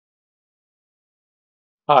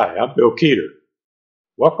Hi, I'm Bill Keeter.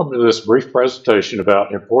 Welcome to this brief presentation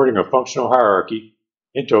about importing a functional hierarchy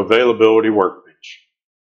into Availability Workbench.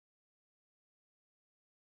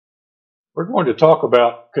 We're going to talk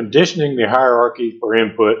about conditioning the hierarchy for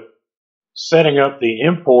input, setting up the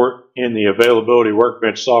import in the Availability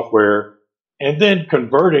Workbench software, and then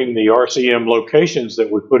converting the RCM locations that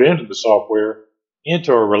we put into the software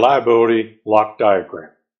into a reliability block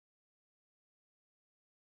diagram.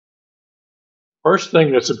 First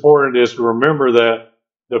thing that's important is to remember that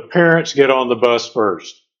the parents get on the bus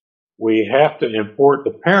first. We have to import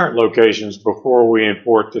the parent locations before we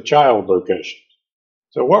import the child locations.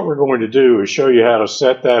 So what we're going to do is show you how to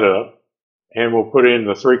set that up, and we'll put in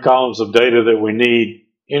the 3 columns of data that we need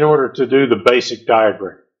in order to do the basic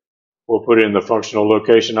diagram. We'll put in the functional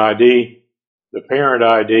location ID, the parent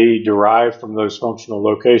ID derived from those functional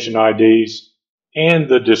location IDs, and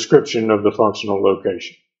the description of the functional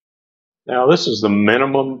location. Now, this is the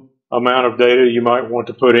minimum amount of data you might want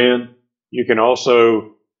to put in. You can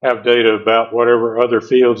also have data about whatever other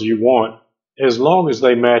fields you want, as long as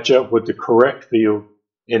they match up with the correct field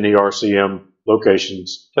in the RCM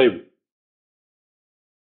locations table.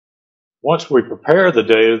 Once we prepare the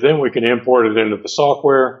data, then we can import it into the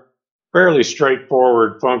software. Fairly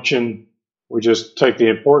straightforward function. We just take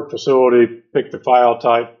the import facility, pick the file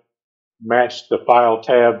type, match the file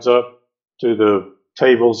tabs up to the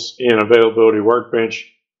tables in Availability Workbench,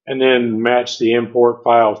 and then match the import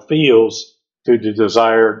file fields to the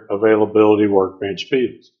desired Availability Workbench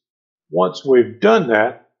fields. Once we've done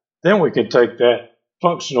that, then we can take that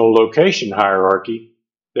functional location hierarchy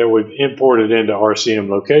that we've imported into RCM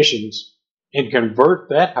locations and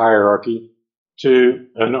convert that hierarchy to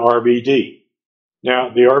an RBD.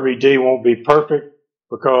 Now, the RBD won't be perfect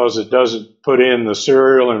because it doesn't put in the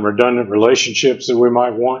serial and redundant relationships that we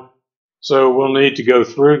might want. So we'll need to go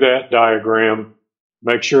through that diagram,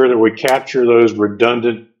 make sure that we capture those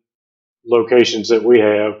redundant locations that we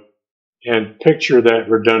have, and picture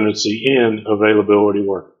that redundancy in Availability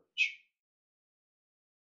Workbench.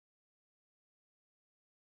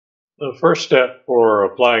 The first step for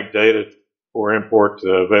applying data for import to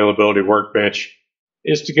Availability Workbench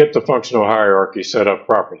is to get the functional hierarchy set up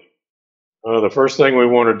properly. The first thing we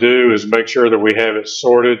want to do is make sure that we have it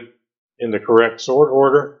sorted in the correct sort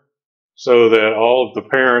order, so that all of the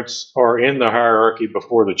parents are in the hierarchy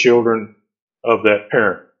before the children of that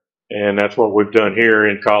parent. And that's what we've done here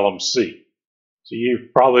in column C. So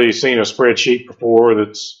you've probably seen a spreadsheet before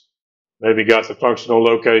that's maybe got the functional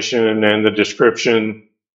location and the description.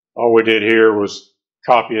 All we did here was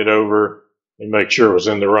copy it over and make sure it was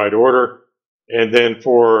in the right order. And then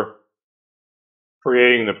for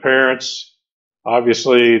creating the parents,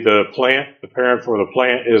 obviously the parent for the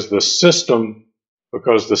plant is the system,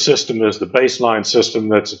 because the system is the baseline system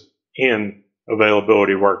that's in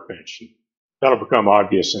Availability Workbench. That'll become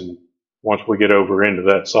obvious once we get over into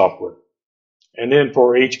that software. And then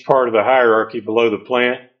for each part of the hierarchy below the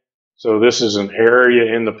plant, so this is an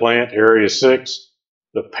area in the plant, area 6.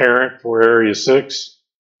 The parent for area 6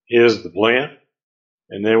 is the plant.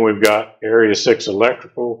 And then we've got area 6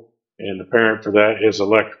 electrical, and the parent for that is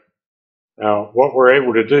electrical. Now, what we're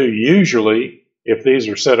able to do usually, if these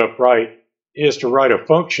are set up right, is to write a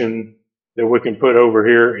function that we can put over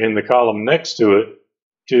here in the column next to it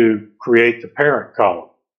to create the parent column.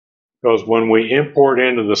 Because when we import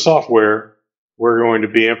into the software, we're going to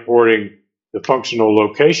be importing the functional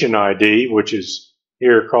location ID, which is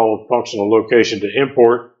here called functional location to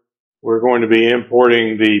import. We're going to be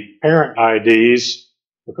importing the parent IDs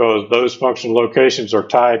because those functional locations are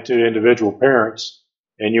tied to individual parents,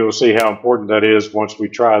 and you will see how important that is once we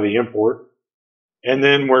try the import. And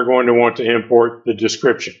then we're going to want to import the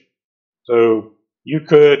description. So you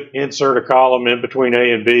could insert a column in between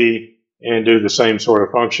A and B and do the same sort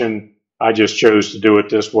of function. I just chose to do it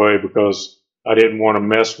this way because I didn't want to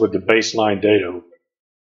mess with the baseline data.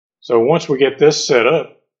 So once we get this set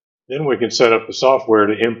up, then we can set up the software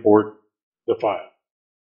to import the file.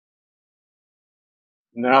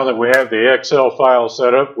 Now that we have the Excel file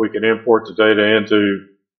set up, we can import the data into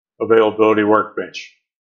Availability Workbench.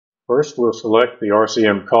 First, we'll select the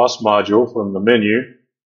RCMCost module from the menu.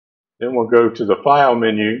 Then we'll go to the File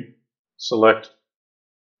menu, select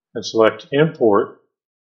Import.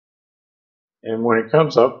 And when it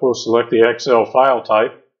comes up, we'll select the Excel file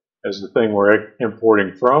type as the thing we're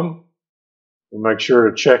importing from. We'll make sure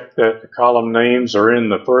to check that the column names are in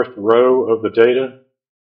the first row of the data.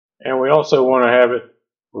 And we also want to have it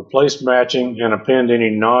replace matching and append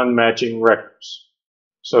any non-matching records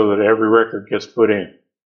so that every record gets put in.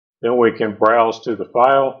 Then we can browse to the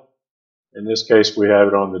file. In this case, we have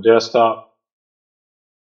it on the desktop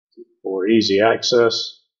for easy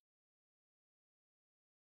access.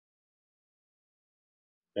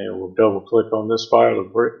 and we'll double click on this file to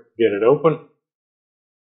get it open.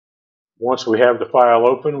 Once we have the file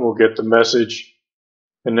open, we'll get the message,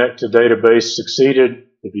 connect to database succeeded.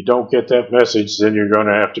 If you don't get that message, then you're going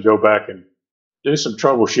to have to go back and do some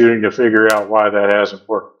troubleshooting to figure out why that hasn't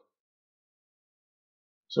worked.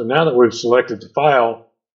 So now that we've selected the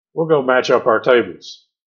file, we'll go match up our tables.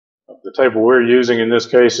 The table we're using in this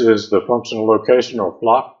case is the functional location or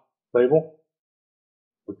FLOC table.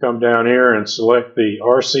 We come down here and select the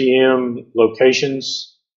RCM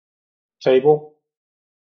locations table.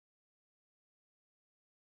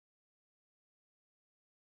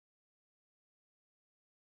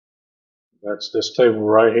 That's this table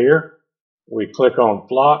right here. We click on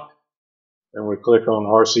FLOC and we click on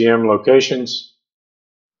RCM locations,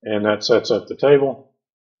 and that sets up the table.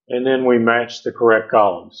 And then we match the correct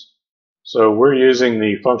columns. So we're using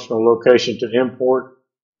the functional location to import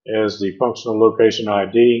as the functional location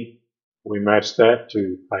ID. We match that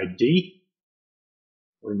to ID.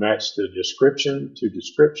 We match the description to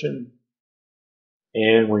description.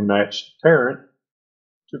 And we match parent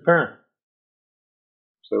to parent.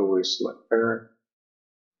 So we select parent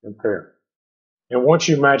and parent. And once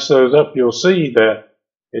you match those up, you'll see that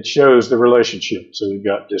it shows the relationship. So you've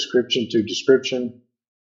got description to description,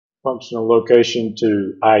 functional location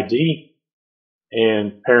to ID,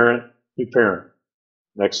 and parent to parent.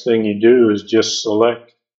 Next thing you do is just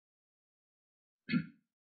select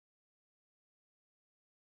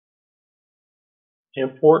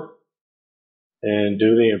import and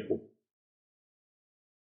do the import.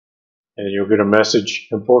 And you'll get a message,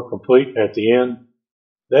 import complete, at the end.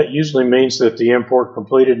 That usually means that the import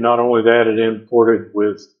completed. Not only that, it imported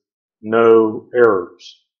with no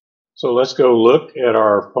errors. So let's go look at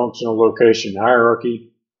our functional location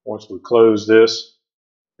hierarchy once we close this.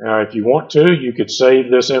 Now, if you want to, you could save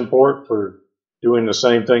this import for doing the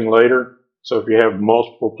same thing later. So if you have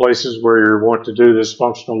multiple places where you want to do this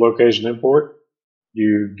functional location import,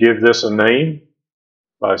 you give this a name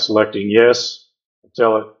by selecting yes and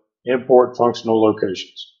tell it import functional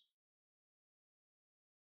locations.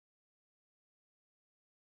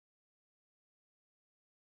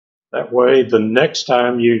 That way, the next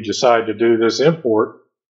time you decide to do this import,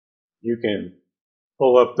 you can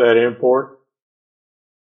pull up that import,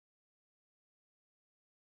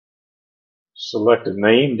 select a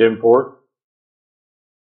named import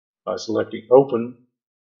by selecting open,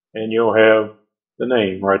 and you'll have the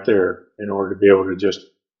name right there in order to be able to just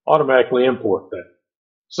automatically import that.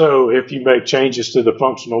 So if you make changes to the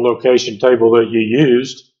functional location table that you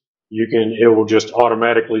used, it will just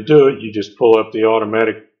automatically do it. You just pull up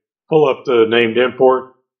the named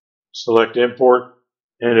import, select import,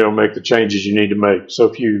 and it'll make the changes you need to make. So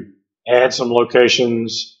if you add some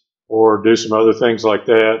locations or do some other things like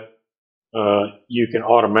that, you can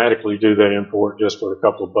automatically do that import just with a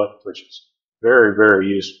couple of button pushes. Very, very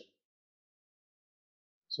useful.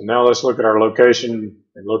 So now let's look at our location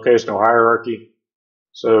and locational hierarchy.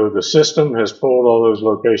 So the system has pulled all those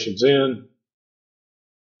locations in.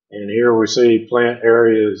 And here we see plant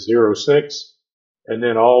area 06, and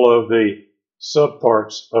then all of the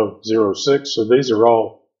subparts of 06. So these are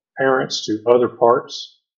all parents to other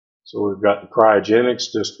parts. So we've got the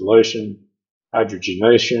cryogenics, distillation,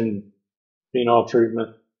 hydrogenation, phenol treatment,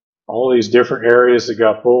 all these different areas that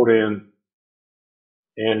got pulled in.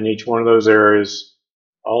 And in each one of those areas,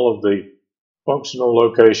 all of the functional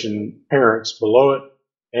location parents below it,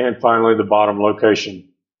 and finally the bottom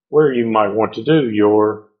location where you might want to do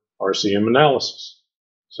your RCM analysis.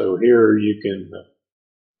 So here you can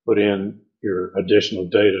put in your additional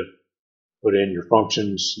data, put in your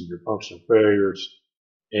functions, your functional failures,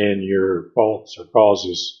 and your faults or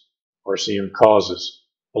causes, RCM causes,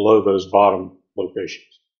 below those bottom locations.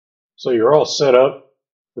 So you're all set up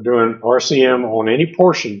for doing RCM on any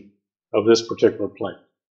portion of this particular plant.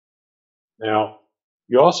 Now,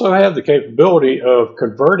 you also have the capability of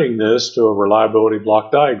converting this to a reliability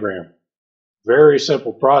block diagram. Very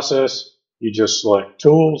simple process. You just select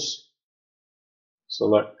Tools,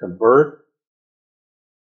 select Convert,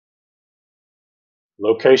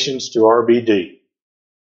 Locations to RBD,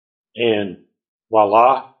 and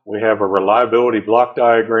voila, we have a reliability block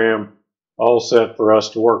diagram all set for us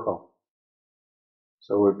to work on.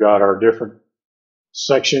 So we've got our different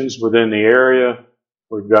sections within the area.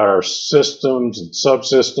 We've got our systems and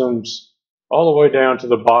subsystems all the way down to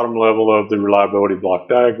the bottom level of the reliability block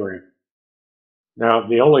diagram. Now,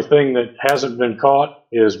 the only thing that hasn't been caught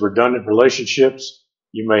is redundant relationships.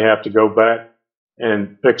 You may have to go back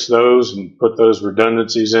and fix those and put those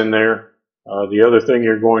redundancies in there. The other thing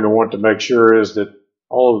you're going to want to make sure is that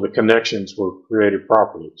all of the connections were created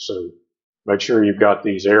properly. So make sure you've got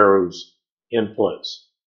these arrows in place.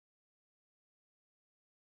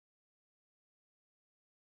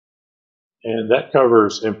 And that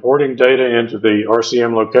covers importing data into the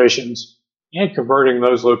RCM locations and converting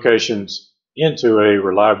those locations into a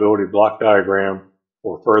reliability block diagram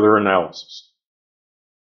for further analysis.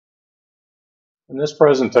 In this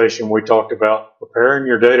presentation, we talked about preparing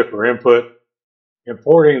your data for input,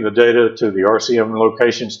 importing the data to the RCM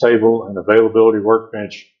locations table and availability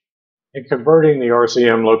workbench, and converting the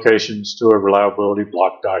RCM locations to a reliability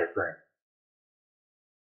block diagram.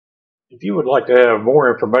 If you would like to have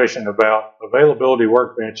more information about Availability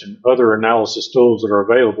Workbench and other analysis tools that are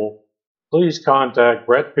available, please contact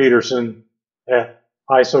Brett Peterson at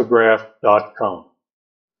isograph.com.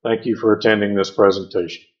 Thank you for attending this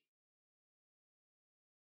presentation.